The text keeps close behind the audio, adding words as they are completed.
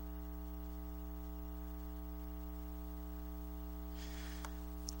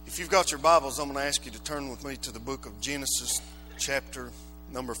you've got your Bibles, I'm going to ask you to turn with me to the book of Genesis, chapter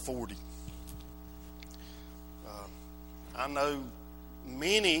number 40. I know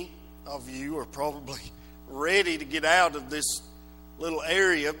many of you are probably ready to get out of this little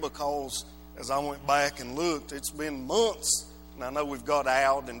area because as I went back and looked, it's been months, and I know we've got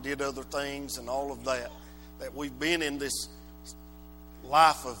out and did other things and all of that we've been in this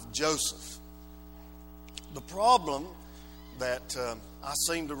life of Joseph. The problem that I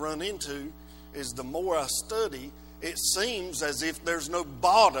seem to run into is the more I study, it seems as if there's no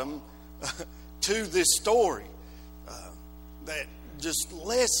bottom to this story. That just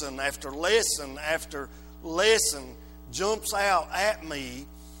lesson after lesson after lesson jumps out at me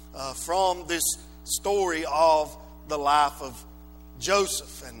from this story of the life of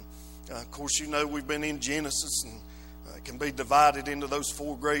Joseph. And of course, you know, we've been in Genesis, and it can be divided into those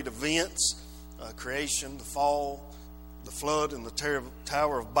four great events: creation, the fall, the flood, and the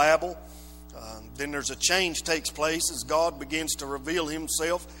Tower of Babel. Then there's a change takes place as God begins to reveal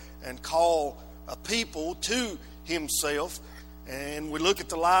himself and call a people to himself. And we look at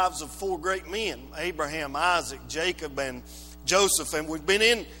the lives of four great men: Abraham, Isaac, Jacob, and Joseph. And we've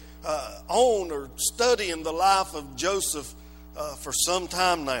been on or studying the life of Joseph for some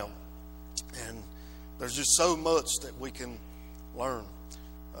time now. And there's just so much that we can learn.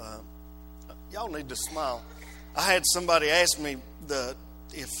 Y'all need to smile. I had somebody ask me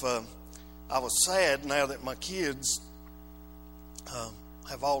if I was sad now that my kids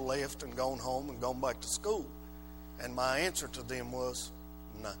have all left and gone home and gone back to school. And my answer to them was,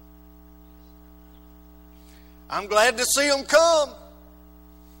 no. I'm glad to see them come,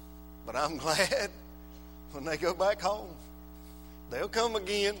 but I'm glad when they go back home. They'll come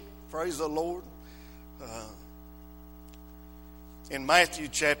again, praise the Lord. In Matthew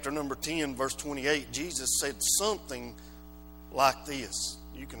chapter number 10, verse 28, Jesus said something like this.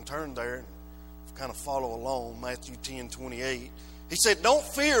 You can turn there and kind of follow along. Matthew 10, 28. He said, don't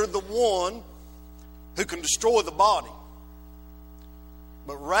fear the one who can destroy the body,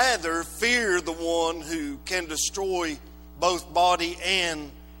 but rather fear the one who can destroy both body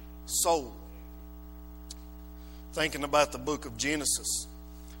and soul. Thinking about the book of Genesis,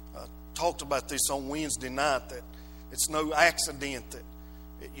 I talked about this on Wednesday night, that it's no accident that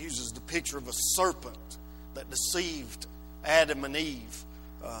it uses the picture of a serpent that deceived Adam and Eve.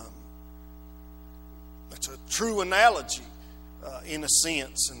 It's a true analogy in a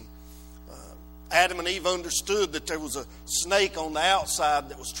sense. And Adam and Eve understood that there was a snake on the outside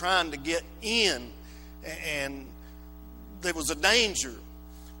that was trying to get in, and there was a danger.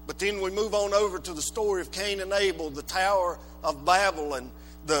 But then we move on over to the story of Cain and Abel, the Tower of Babel, and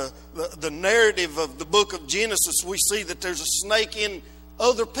the narrative of the book of Genesis. We see that there's a snake in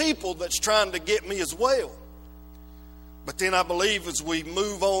other people that's trying to get me as well. But then I believe as we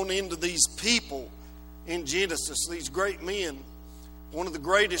move on into these people in Genesis, these great men, one of the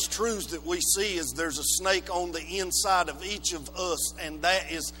greatest truths that we see is there's a snake on the inside of each of us, and that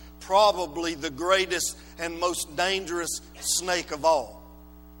is probably the greatest and most dangerous snake of all.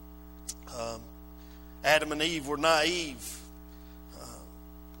 Adam and Eve were naive.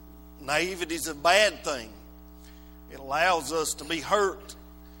 Naivety is a bad thing. It allows us to be hurt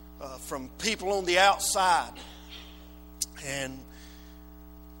from people on the outside. And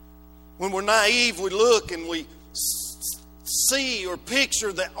when we're naive, we look and we see or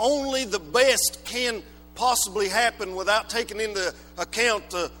picture that only the best can possibly happen without taking into account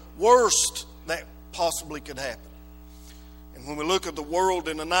the worst that possibly could happen. And when we look at the world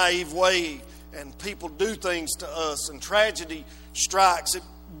in a naive way and people do things to us and tragedy strikes, it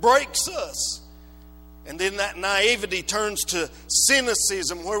breaks us. And then that naivety turns to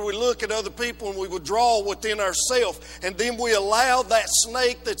cynicism, where we look at other people and we withdraw within ourselves. And then we allow that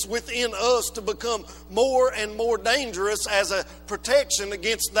snake that's within us to become more and more dangerous as a protection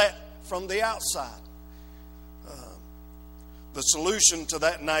against that from the outside. The solution to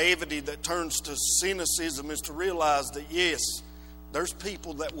that naivety that turns to cynicism is to realize that, yes, there's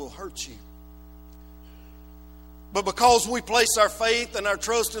people that will hurt you. But because we place our faith and our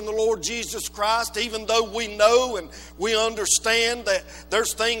trust in the Lord Jesus Christ, even though we know and we understand that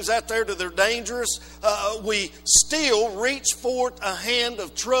there's things out there that are dangerous, we still reach forth a hand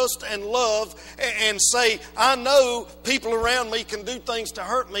of trust and love and say, I know people around me can do things to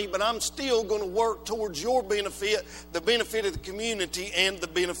hurt me, but I'm still going to work towards your benefit, the benefit of the community, and the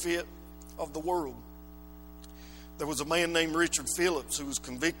benefit of the world. There was a man named Richard Phillips who was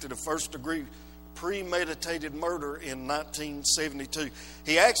convicted of first-degree premeditated murder in 1972.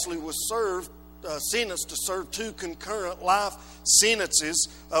 He actually was sentenced to serve 2 concurrent life sentences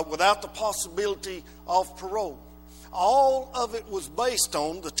without the possibility of parole. all of it was based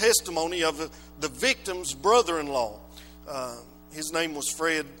on the testimony of the victim's brother-in-law. His name was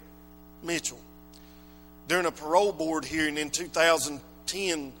Fred Mitchell. During a parole board hearing in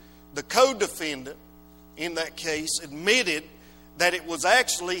 2010, the co-defendant in that case admitted that it was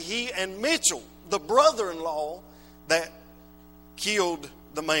actually he and Mitchell, the brother-in-law, that killed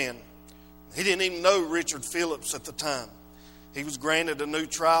the man. He didn't even know Richard Phillips at the time. He was granted a new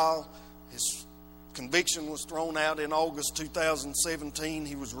trial. His conviction was thrown out in August 2017.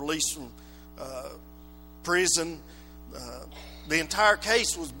 He was released from prison. The entire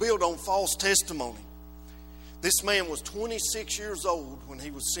case was built on false testimony. This man was 26 years old when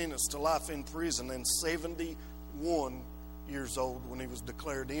he was sentenced to life in prison and 71 years old when he was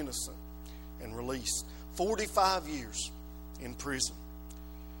declared innocent and released. 45 years in prison.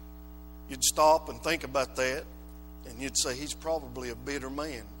 You'd stop and think about that, and you'd say he's probably a bitter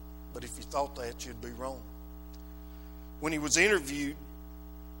man. But if you thought that, you'd be wrong. When he was interviewed,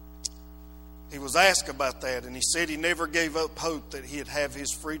 he was asked about that, and he said he never gave up hope that he'd have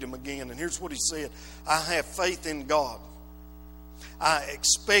his freedom again. And here's what he said: I have faith in God. I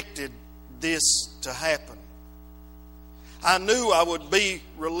expected this to happen. I knew I would be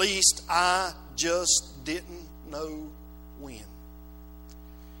released. I just didn't know when.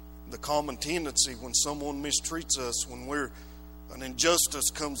 The common tendency when someone mistreats us, when an injustice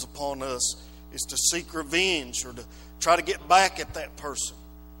comes upon us, is to seek revenge or to try to get back at that person.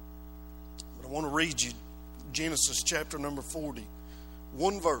 But I want to read you Genesis chapter number 40.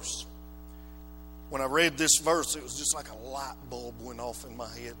 One verse. When I read this verse, it was just like a light bulb went off in my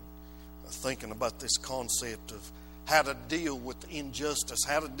head, thinking about this concept of how to deal with injustice,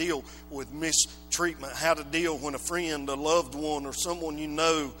 how to deal with mistreatment, how to deal when a friend, a loved one, or someone you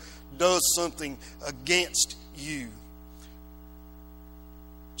know does something against you.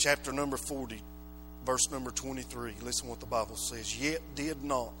 Chapter number 40, verse number 23. Listen what the Bible says. Yet did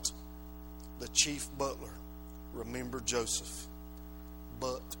not the chief butler remember Joseph,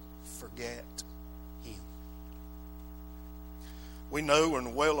 but forgat him. We know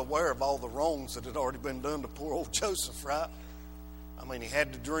and well aware of all the wrongs that had already been done to poor old Joseph, right? I mean, he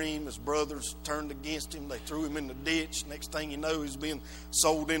had the dream. His brothers turned against him. They threw him in the ditch. Next thing you know, he's being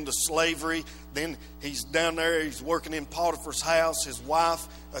sold into slavery. Then he's down there. He's working in Potiphar's house. His wife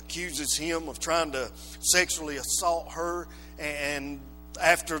accuses him of trying to sexually assault her. And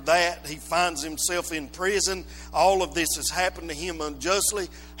after that, he finds himself in prison. All of this has happened to him unjustly,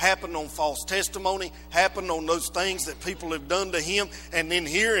 happened on false testimony, happened on those things that people have done to him. And then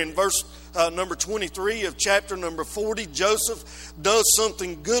here in verse number 23 of chapter number 40, Joseph does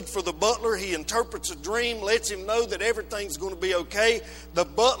something good for the butler. He interprets a dream, lets him know that everything's going to be okay. The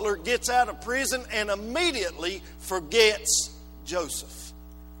butler gets out of prison and immediately forgets Joseph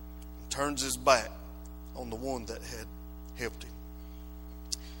and turns his back on the one that had helped him.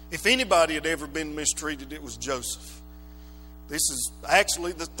 If anybody had ever been mistreated, it was Joseph. This is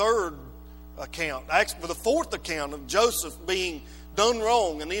actually the third account, actually the fourth account of Joseph being done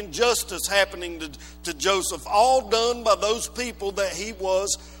wrong, an injustice happening to Joseph, all done by those people that he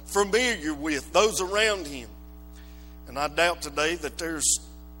was familiar with, those around him. And I doubt today that there's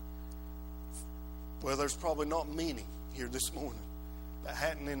probably not many here this morning that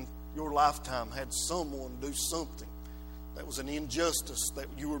hadn't in your lifetime had someone do something that was an injustice, that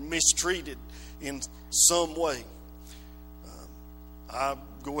you were mistreated in some way. I'll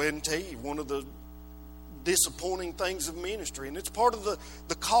go ahead and tell you one of the disappointing things of ministry, and it's part of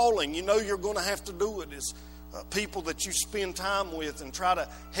the calling. You know you're going to have to do it, is people that you spend time with and try to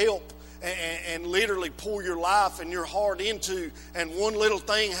help and literally pour your life and your heart into, and one little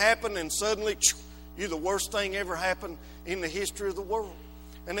thing happened and suddenly you're the worst thing ever happened in the history of the world.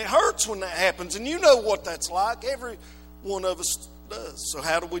 And it hurts when that happens, and you know what that's like. Every one of us does. So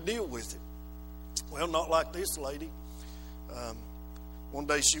how do we deal with it? Well, not like this lady. One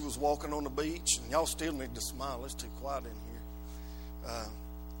day she was walking on the beach, and y'all still need to smile. It's too quiet in here.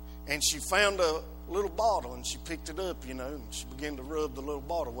 And she found a little bottle, and she picked it up, and she began to rub the little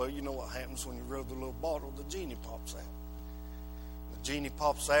bottle. Well, you know what happens when you rub the little bottle? The genie pops out. The genie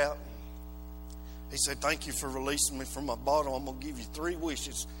pops out. He said, "Thank you for releasing me from my bottle. I'm going to give you 3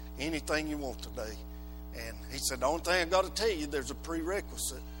 wishes, anything you want today." And he said, "The only thing I got to tell you, there's a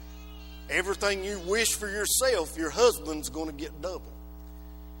prerequisite. Everything you wish for yourself, your husband's going to get double."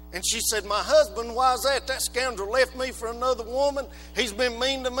 And she said, "My husband, why is that? That scoundrel left me for another woman. He's been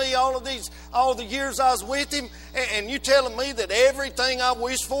mean to me all the years I was with him. And you telling me that everything I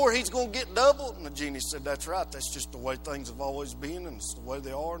wish for, he's going to get double?" And the genie said, "That's right. That's just the way things have always been, and it's the way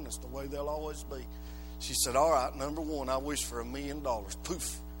they are, and it's the way they'll always be." She said, "All right, number 1, I wish for $1 million.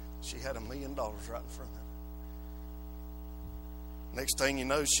 Poof. She had $1 million right in front of her. Next thing you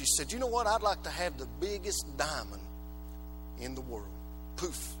know, she said, you know what? I'd like to have the biggest diamond in the world.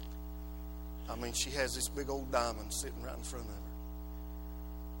 Poof. I mean, she has this big old diamond sitting right in front of her.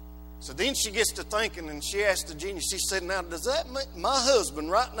 So then she gets to thinking, and she asked the genie, she said, now, does that mean my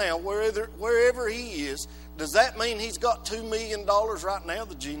husband right now, wherever he is, does that mean he's got $2 million right now?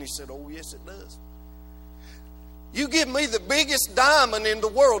 The genie said, oh, yes, it does. You give me the biggest diamond in the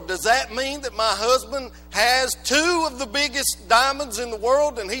world. Does that mean that my husband has 2 of the biggest diamonds in the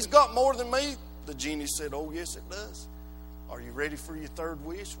world and he's got more than me? The genie said, oh, yes, it does. Are you ready for your third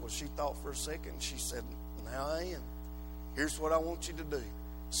wish? Well, she thought for a second. She said, now I am. Here's what I want you to do.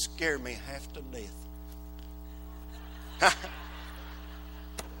 Scare me half to death.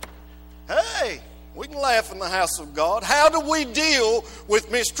 Hey, we can laugh in the house of God. How do we deal with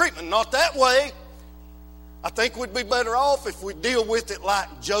mistreatment? Not that way. I think we'd be better off if we deal with it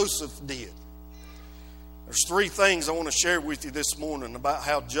like Joseph did. There's 3 things I want to share with you this morning about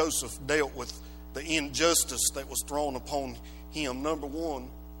how Joseph dealt with the injustice that was thrown upon him. Number 1,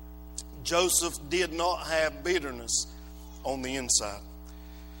 Joseph did not have bitterness on the inside.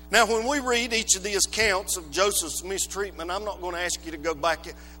 Now, when we read each of these accounts of Joseph's mistreatment, I'm not going to ask you to go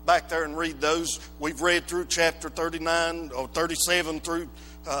back there and read those. We've read through chapter 39 or 37 through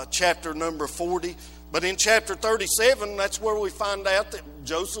chapter number 40. But in chapter 37, that's where we find out that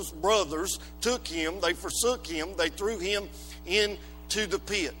Joseph's brothers took him, they forsook him, they threw him into the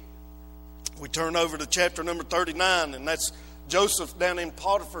pit. We turn over to chapter number 39, and that's Joseph down in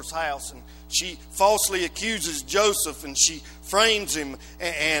Potiphar's house, and she falsely accuses Joseph, and she frames him,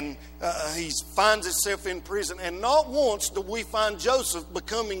 and he finds himself in prison. And not once do we find Joseph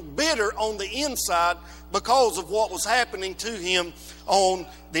becoming bitter on the inside because of what was happening to him on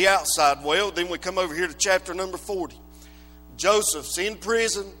the outside. Well, then we come over here to chapter number 40. Joseph's in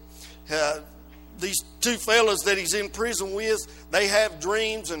prison. These 2 fellas that he's in prison with, they have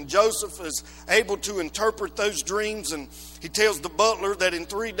dreams, and Joseph is able to interpret those dreams, and he tells the butler that in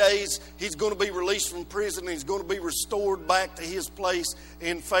 3 days he's going to be released from prison and he's going to be restored back to his place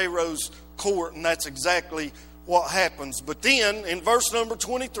in Pharaoh's court, and that's exactly what happens. But then in verse number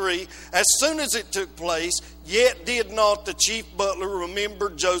 23, as soon as it took place, yet did not the chief butler remember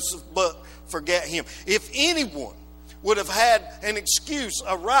Joseph but forget him. If anyone would have had an excuse,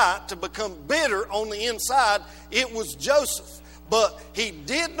 a right to become bitter on the inside, it was Joseph. But he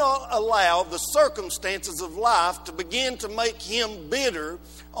did not allow the circumstances of life to begin to make him bitter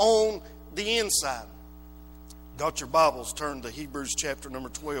on the inside. Got your Bibles, turn to Hebrews chapter number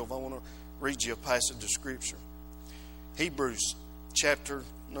 12. I want to read you a passage of Scripture. Hebrews chapter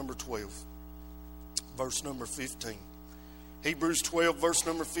number 12, verse number 15. Hebrews 12, verse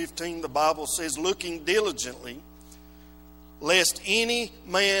number 15, the Bible says, looking diligently, lest any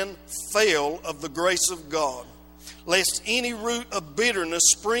man fail of the grace of God, lest any root of bitterness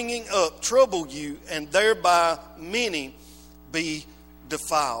springing up trouble you, and thereby many be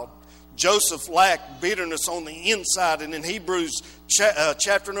defiled. Joseph lacked bitterness on the inside, and in Hebrews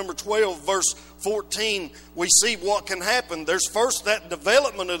chapter number 12, verse 14, we see what can happen. There's first that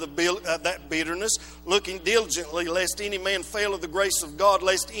development of that bitterness, looking diligently, lest any man fail of the grace of God,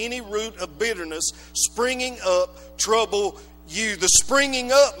 lest any root of bitterness springing up trouble you. The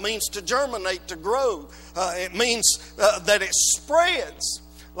springing up means to germinate, to grow. It means that it spreads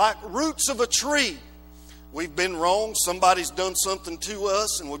like roots of a tree. We've been wrong. Somebody's done something to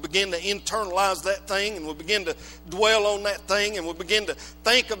us, and we begin to internalize that thing, and we begin to dwell on that thing, and we begin to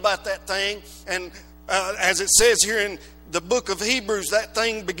think about that thing. And as it says here in the book of Hebrews, that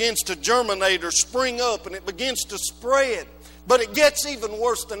thing begins to germinate or spring up, and it begins to spread. But it gets even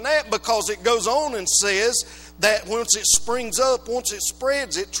worse than that, because it goes on and says that once it springs up, once it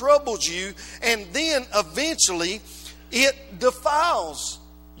spreads, it troubles you, and then eventually it defiles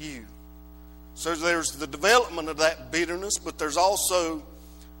you. So there's the development of that bitterness, but there's also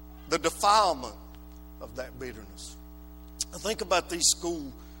the defilement of that bitterness. I think about these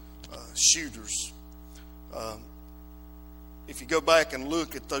school shooters. If you go back and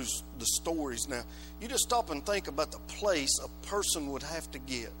look at the stories now, you just stop and think about the place a person would have to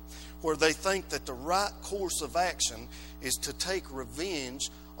get where they think that the right course of action is to take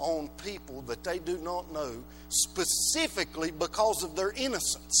revenge on people that they do not know, specifically because of their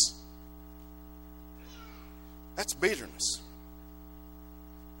innocence. That's bitterness.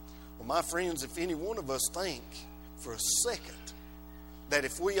 Well, my friends, if any one of us think for a second that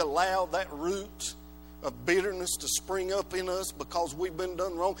if we allow that root of bitterness to spring up in us because we've been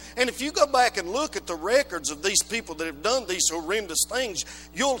done wrong. And if you go back and look at the records of these people that have done these horrendous things,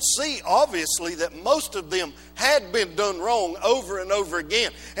 you'll see obviously that most of them had been done wrong over and over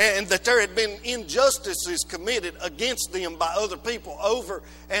again, and that there had been injustices committed against them by other people over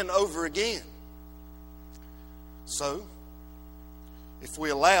and over again. So, if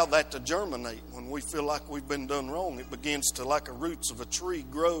we allow that to germinate, when we feel like we've been done wrong, it begins to, like the roots of a tree,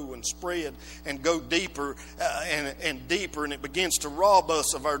 grow and spread and go deeper and deeper. And it begins to rob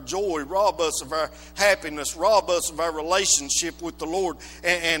us of our joy, rob us of our happiness, rob us of our relationship with the Lord.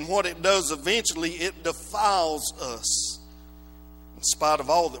 And what it does eventually, it defiles us. In spite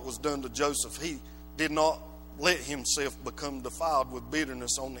of all that was done to Joseph, he did not let himself become defiled with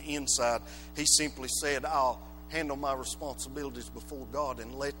bitterness on the inside. He simply said, I'll handle my responsibilities before God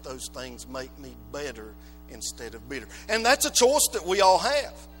and let those things make me better instead of bitter. And that's a choice that we all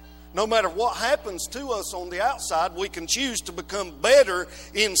have. No matter what happens to us on the outside, we can choose to become better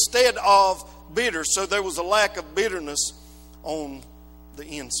instead of bitter. So there was a lack of bitterness on the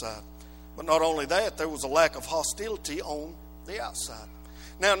inside. But not only that, there was a lack of hostility on the outside.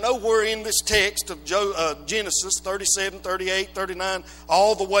 Now, nowhere in this text of Genesis 37, 38, 39,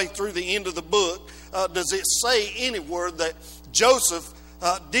 all the way through the end of the book, does it say anywhere that Joseph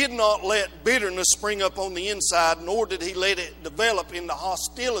did not let bitterness spring up on the inside, nor did he let it develop into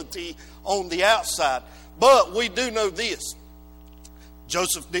hostility on the outside. But we do know this.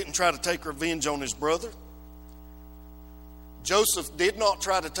 Joseph didn't try to take revenge on his brother. Joseph did not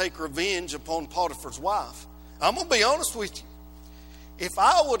try to take revenge upon Potiphar's wife. I'm going to be honest with you. If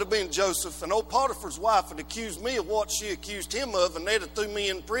I would have been Joseph and old Potiphar's wife had accused me of what she accused him of, and they'd have threw me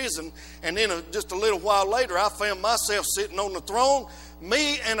in prison, and then just a little while later I found myself sitting on the throne,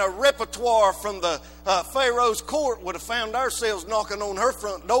 me and a repertoire from the Pharaoh's court would have found ourselves knocking on her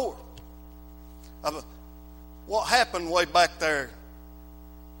front door. What happened way back there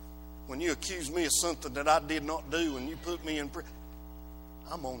when you accused me of something that I did not do and you put me in prison?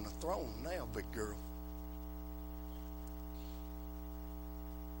 I'm on the throne now, big girl.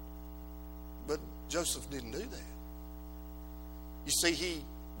 But Joseph didn't do that. You see,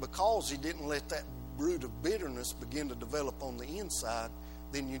 because he didn't let that root of bitterness begin to develop on the inside,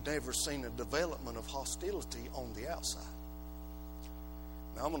 then you've never seen a development of hostility on the outside.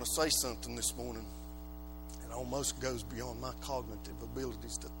 Now, I'm going to say something this morning that almost goes beyond my cognitive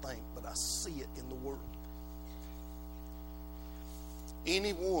abilities to think, but I see it in the Word.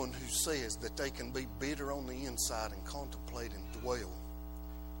 Anyone who says that they can be bitter on the inside and contemplate and dwell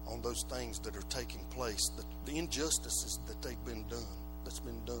on those things that are taking place, the injustices that they've been done, that's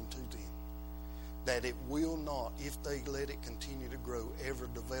been done to them, that it will not, if they let it continue to grow, ever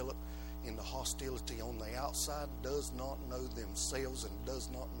develop into hostility on the outside, does not know themselves and does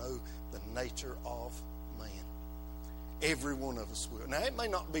not know the nature of man. Every one of us will. Now, it may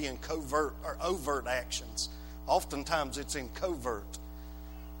not be in covert or overt actions. Oftentimes it's in covert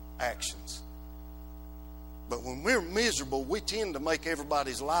actions. But when we're miserable, we tend to make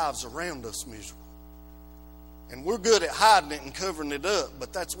everybody's lives around us miserable. And we're good at hiding it and covering it up,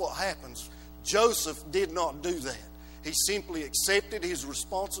 but that's what happens. Joseph did not do that. He simply accepted his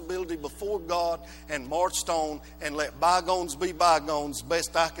responsibility before God and marched on and let bygones be bygones,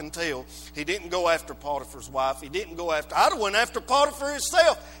 best I can tell. He didn't go after Potiphar's wife. He didn't go after... I'd have went after Potiphar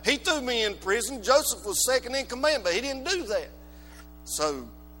himself. He threw me in prison. Joseph was second in command, but he didn't do that. So,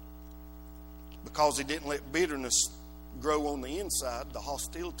 because he didn't let bitterness grow on the inside, the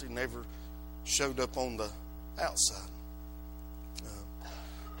hostility never showed up on the outside.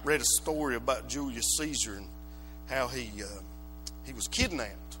 Read a story about Julius Caesar and how he was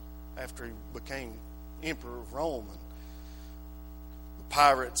kidnapped after he became emperor of Rome. And the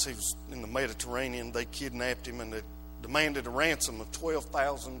pirates, he was in the Mediterranean, they kidnapped him and they demanded a ransom of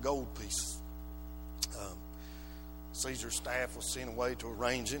 12,000 gold pieces. Caesar's staff was sent away to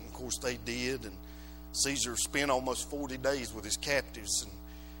arrange it, and of course they did. And Caesar spent almost 40 days with his captives, and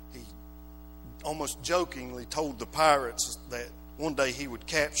he almost jokingly told the pirates that one day he would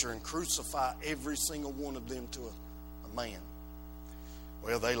capture and crucify every single one of them to a man.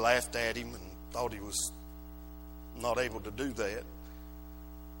 Well, they laughed at him and thought he was not able to do that.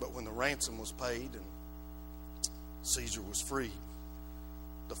 But when the ransom was paid and Caesar was freed,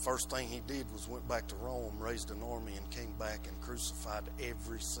 the first thing he did was went back to Rome, raised an army, and came back and crucified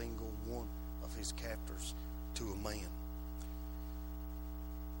every single one of his captors to a man.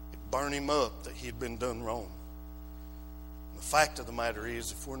 It burned him up that he had been done wrong. The fact of the matter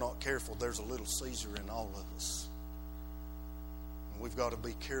is, if we're not careful, there's a little Caesar in all of us. And we've got to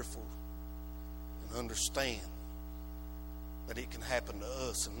be careful and understand that it can happen to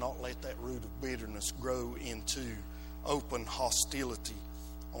us, and not let that root of bitterness grow into open hostility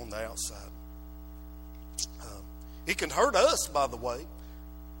on the outside. It can hurt us, by the way.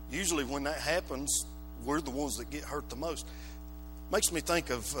 Usually when that happens, we're the ones that get hurt the most. Makes me think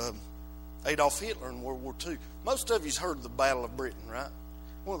of Adolf Hitler in World War II. Most of you's heard of the Battle of Britain, right?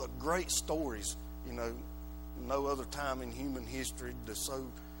 One of the great stories, no other time in human history does so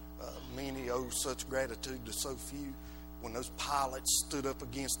many owe such gratitude to so few. When those pilots stood up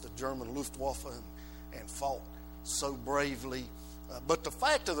against the German Luftwaffe and fought so bravely. But the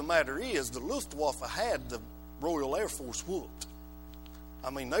fact of the matter is, the Luftwaffe had the Royal Air Force whooped.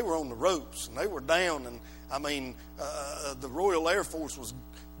 I mean, they were on the ropes and they were down. And I mean, the Royal Air Force was,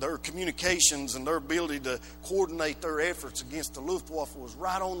 their communications and their ability to coordinate their efforts against the Luftwaffe was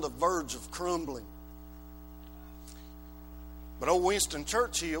right on the verge of crumbling. But old Winston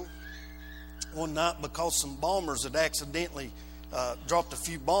Churchill, one night, because some bombers had accidentally dropped a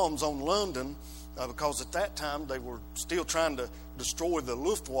few bombs on London, because at that time they were still trying to destroy the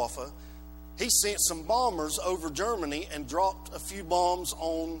Luftwaffe, he sent some bombers over Germany and dropped a few bombs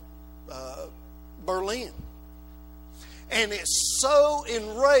on Berlin. And it so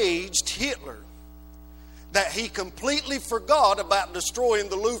enraged Hitler that he completely forgot about destroying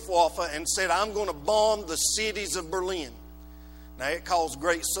the Luftwaffe and said, I'm going to bomb the cities of Berlin. Now, it caused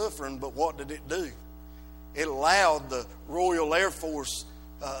great suffering, but what did it do? It allowed the Royal Air Force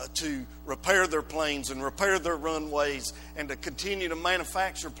to repair their planes and repair their runways and to continue to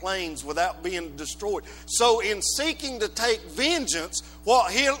manufacture planes without being destroyed. So in seeking to take vengeance,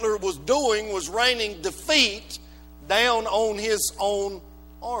 what Hitler was doing was raining defeat down on his own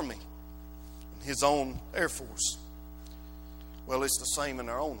army, his own Air Force. Well, it's the same in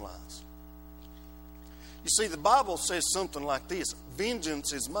our own lives. You see, the Bible says something like this: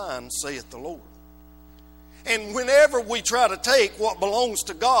 vengeance is mine, saith the Lord. And whenever we try to take what belongs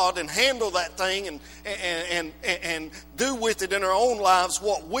to God and handle that thing and do with it in our own lives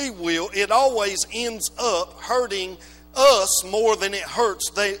what we will, it always ends up hurting us more than it hurts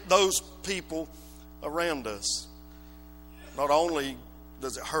those people around us. Not only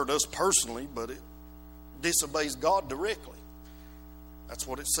does it hurt us personally, but it disobeys God directly. That's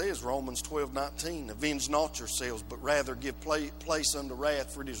what it says, Romans 12:19. Avenge not yourselves, but rather give place unto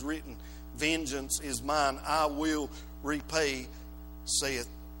wrath, for it is written, vengeance is mine, I will repay, saith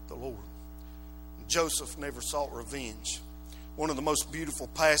the Lord. Joseph never sought revenge. One of the most beautiful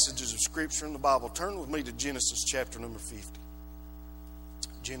passages of Scripture in the Bible. Turn with me to Genesis chapter number 50.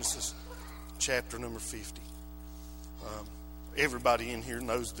 Genesis chapter number 50. Everybody in here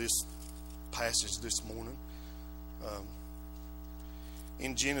knows this passage this morning.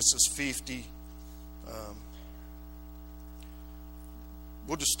 In Genesis 50,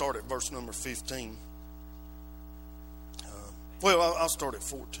 we'll just start at verse number 15. I'll start at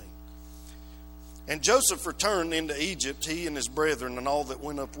 14. And Joseph returned into Egypt, he and his brethren, and all that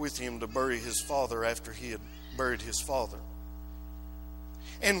went up with him to bury his father after he had buried his father.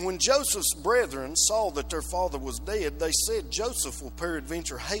 And when Joseph's brethren saw that their father was dead, they said, Joseph will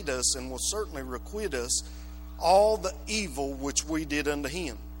peradventure hate us and will certainly requite us all the evil which we did unto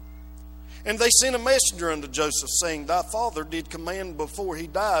him. And they sent a messenger unto Joseph, saying, Thy father did command before he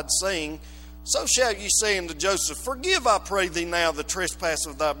died, saying, So shall ye say unto Joseph, Forgive, I pray thee now, the trespass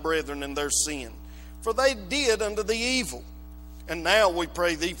of thy brethren and their sin, for they did unto thee evil. And now we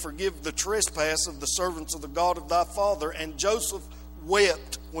pray thee, forgive the trespass of the servants of the God of thy father. And Joseph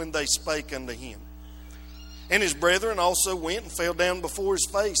wept when they spake unto him. And his brethren also went and fell down before his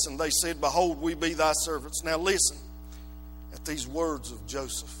face, and they said, Behold, we be thy servants. Now listen at these words of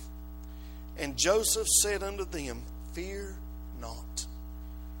Joseph. And Joseph said unto them, Fear not,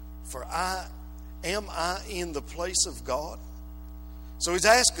 for am I in the place of God? So he's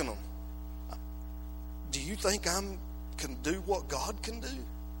asking them, do you think I can do what God can do?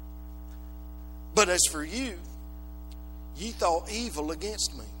 But as for you, ye thought evil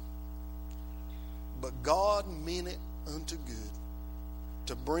against me. But God meant it unto good,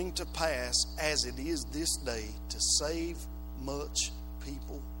 to bring to pass as it is this day, to save much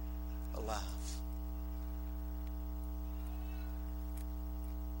people alive.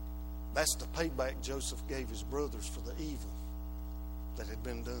 That's the payback Joseph gave his brothers for the evil that had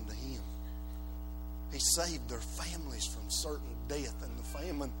been done to him. He saved their families from certain death and the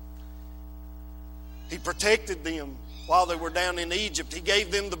famine. He protected them while they were down in Egypt. He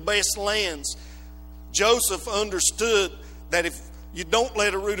gave them the best lands. Joseph understood that if you don't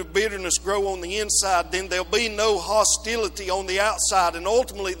let a root of bitterness grow on the inside, then there'll be no hostility on the outside. And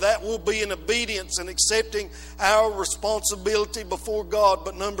ultimately that will be in obedience and accepting our responsibility before God.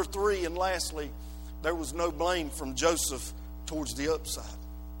 But number 3, and lastly, there was no blame from Joseph towards the upside.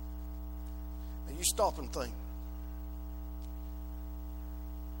 Now you stop and think.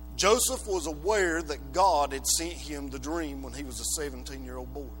 Joseph was aware that God had sent him the dream when he was a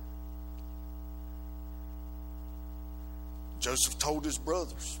 17-year-old boy. Joseph told his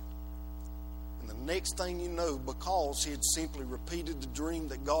brothers. And the next thing you know, because he had simply repeated the dream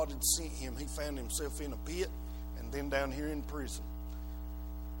that God had sent him, he found himself in a pit and then down here in prison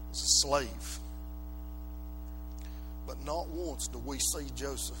as a slave. But not once do we see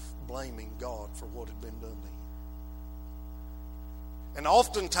Joseph blaming God for what had been done to him. And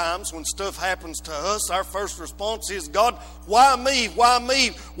oftentimes when stuff happens to us, our first response is, God, why me? Why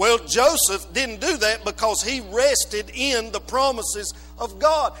me? Well, Joseph didn't do that because he rested in the promises of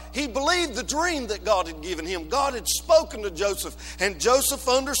God. He believed the dream that God had given him. God had spoken to Joseph, and Joseph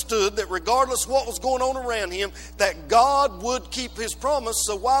understood that regardless of what was going on around him, that God would keep his promise.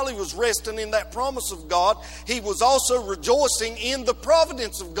 So while he was resting in that promise of God, he was also rejoicing in the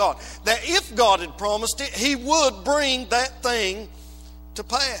providence of God. That if God had promised it, he would bring that thing to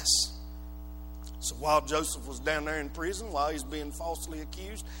pass. So while Joseph was down there in prison, while he's being falsely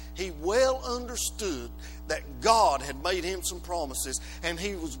accused, he well understood that God had made him some promises, and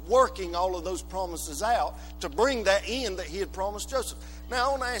he was working all of those promises out to bring that in that he had promised Joseph. Now I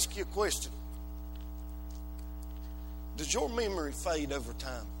want to ask you a question. Does your memory fade over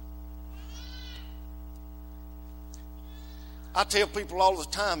time? I tell people all the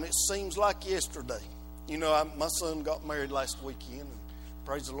time, it seems like yesterday. You know, my son got married last weekend, and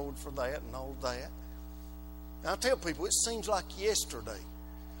praise the Lord for that and all that. Now, I tell people, it seems like yesterday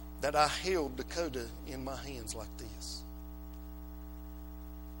that I held Dakota in my hands like this.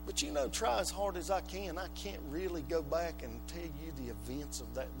 But you know, try as hard as I can't really go back and tell you the events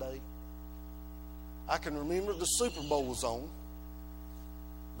of that day. I can remember the Super Bowl was on,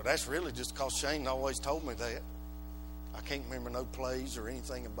 but that's really just because Shane always told me that. I can't remember no plays or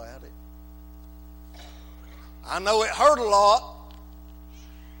anything about it. I know it hurt a lot,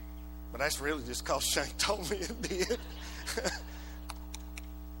 but that's really just because Shane told me it did.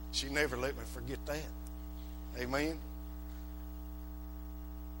 She never let me forget that. Amen.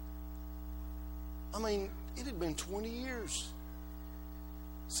 I mean, it had been 20 years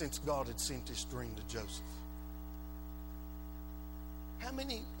since God had sent this dream to Joseph. How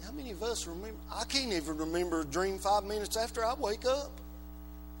many of us remember? I can't even remember a dream 5 minutes after I wake up.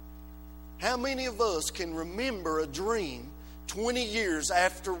 How many of us can remember a dream 20 years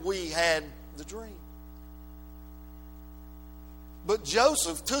after we had the dream? But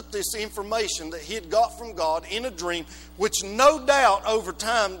Joseph took this information that he had got from God in a dream, which no doubt over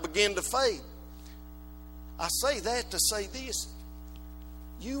time began to fade. I say that to say this.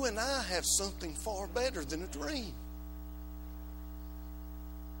 You and I have something far better than a dream.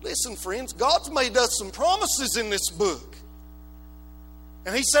 Listen, friends, God's made us some promises in this book.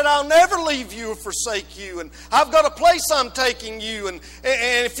 And He said, I'll never leave you or forsake you. And I've got a place I'm taking you. And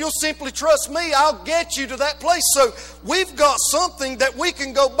if you'll simply trust me, I'll get you to that place. So we've got something that we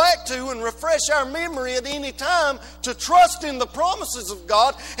can go back to and refresh our memory at any time to trust in the promises of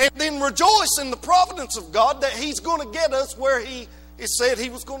God and then rejoice in the providence of God that He's going to get us where He said He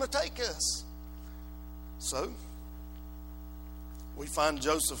was going to take us. So we find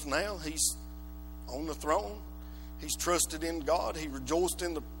Joseph now. He's on the throne. He's trusted in God. He rejoiced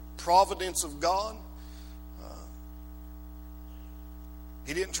in the providence of God.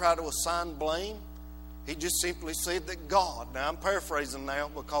 He didn't try to assign blame. He just simply said that God. Now I'm paraphrasing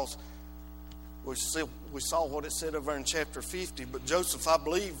now because we saw what it said over in chapter 50. But Joseph, I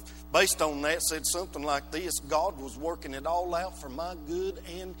believe, based on that, said something like this: God was working it all out for my good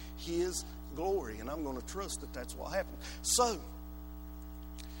and His glory. And I'm going to trust that that's what happened. So,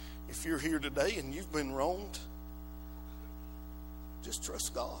 if you're here today and you've been wronged, just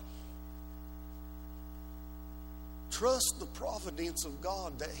trust God. Trust the providence of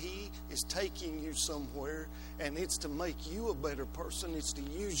God that He is taking you somewhere, and it's to make you a better person. It's to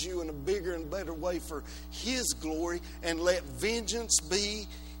use you in a bigger and better way for His glory, and let vengeance be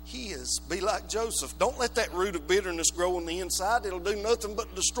His. Be like Joseph. Don't let that root of bitterness grow on the inside. It'll do nothing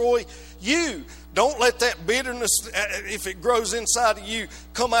but destroy you. Don't let that bitterness, if it grows inside of you,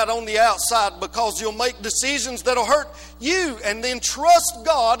 come out on the outside, because you'll make decisions that'll hurt you. And then trust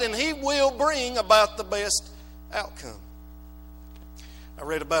God, and He will bring about the best outcome. I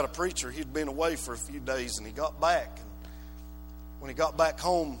read about a preacher. He'd been away for a few days, and he got back. And when he got back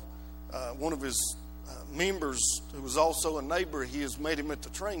home, one of his members, who was also a neighbor of his, met him at the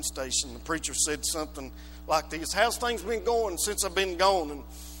train station. The preacher said something like this: "How's things been going since I've been gone?" And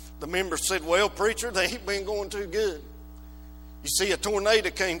the member said, "Well, preacher, they ain't been going too good. You see, a tornado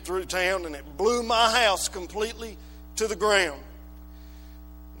came through town and it blew my house completely to the ground.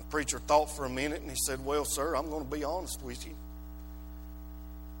 The preacher thought for a minute and he said, well, sir, I'm going to be honest with you.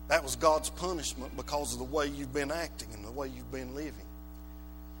 That was God's punishment because of the way you've been acting and the way you've been living.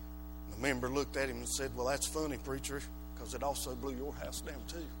 And the member looked at him and said, well, that's funny, preacher, because it also blew your house down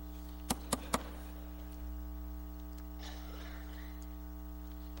too.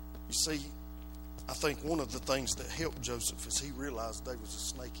 You see, I think one of the things that helped Joseph is he realized there was a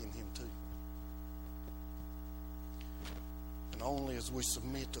snake in him too. And only as we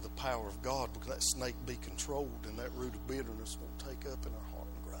submit to the power of God will that snake be controlled and that root of bitterness won't take up in our heart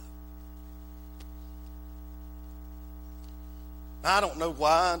and grow. Now, I don't know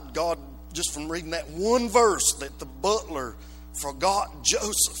why God, just from reading that one verse, that the butler forgot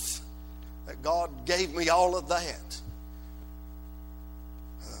Joseph, that God gave me all of that.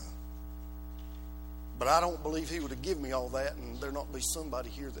 But I don't believe he would have given me all that and there not be somebody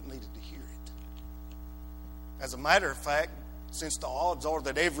here that needed to hear it. As a matter of fact, since the odds are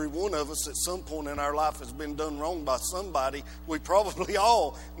that every one of us at some point in our life has been done wrong by somebody, we probably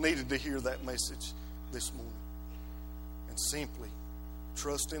all needed to hear that message this morning. And simply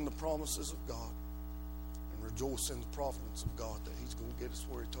trust in the promises of God and rejoice in the providence of God that he's going to get us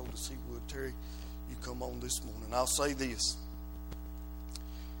where he told us he would. Terry, you come on this morning. I'll say this.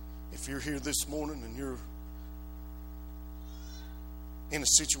 If you're here this morning and you're in a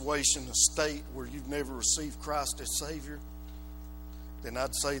situation, a state where you've never received Christ as Savior, then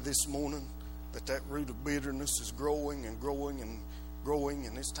I'd say this morning that root of bitterness is growing and growing and growing,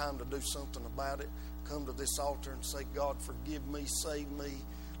 and it's time to do something about it. Come to this altar and say, God, forgive me, save me.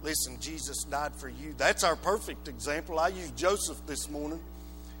 Listen, Jesus died for you. That's our perfect example. I used Joseph this morning.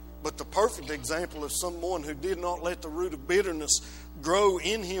 But the perfect example of someone who did not let the root of bitterness grow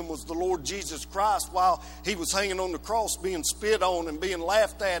in him was the Lord Jesus Christ. While he was hanging on the cross, being spit on and being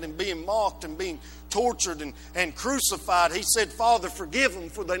laughed at and being mocked and being tortured and crucified, he said, Father, forgive them,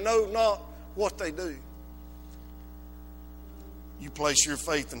 for they know not what they do. You place your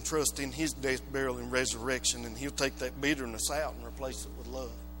faith and trust in his death, burial, and resurrection, and he'll take that bitterness out and replace it with love.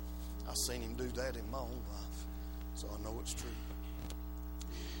 I've seen him do that in my own life, so I know it's true.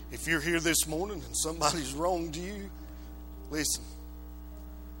 If you're here this morning and somebody's wronged you, listen.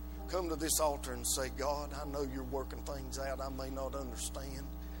 Come to this altar and say, God, I know you're working things out I may not understand.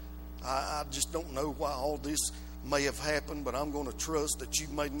 I just don't know why all this may have happened, but I'm going to trust that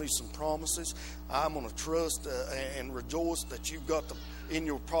you've made me some promises. I'm going to trust and rejoice that you've got in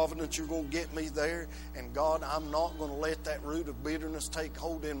your providence, you're going to get me there. And God, I'm not going to let that root of bitterness take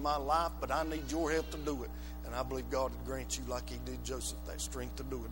hold in my life, but I need your help to do it. And I believe God would grant you, like he did Joseph, that strength to do it.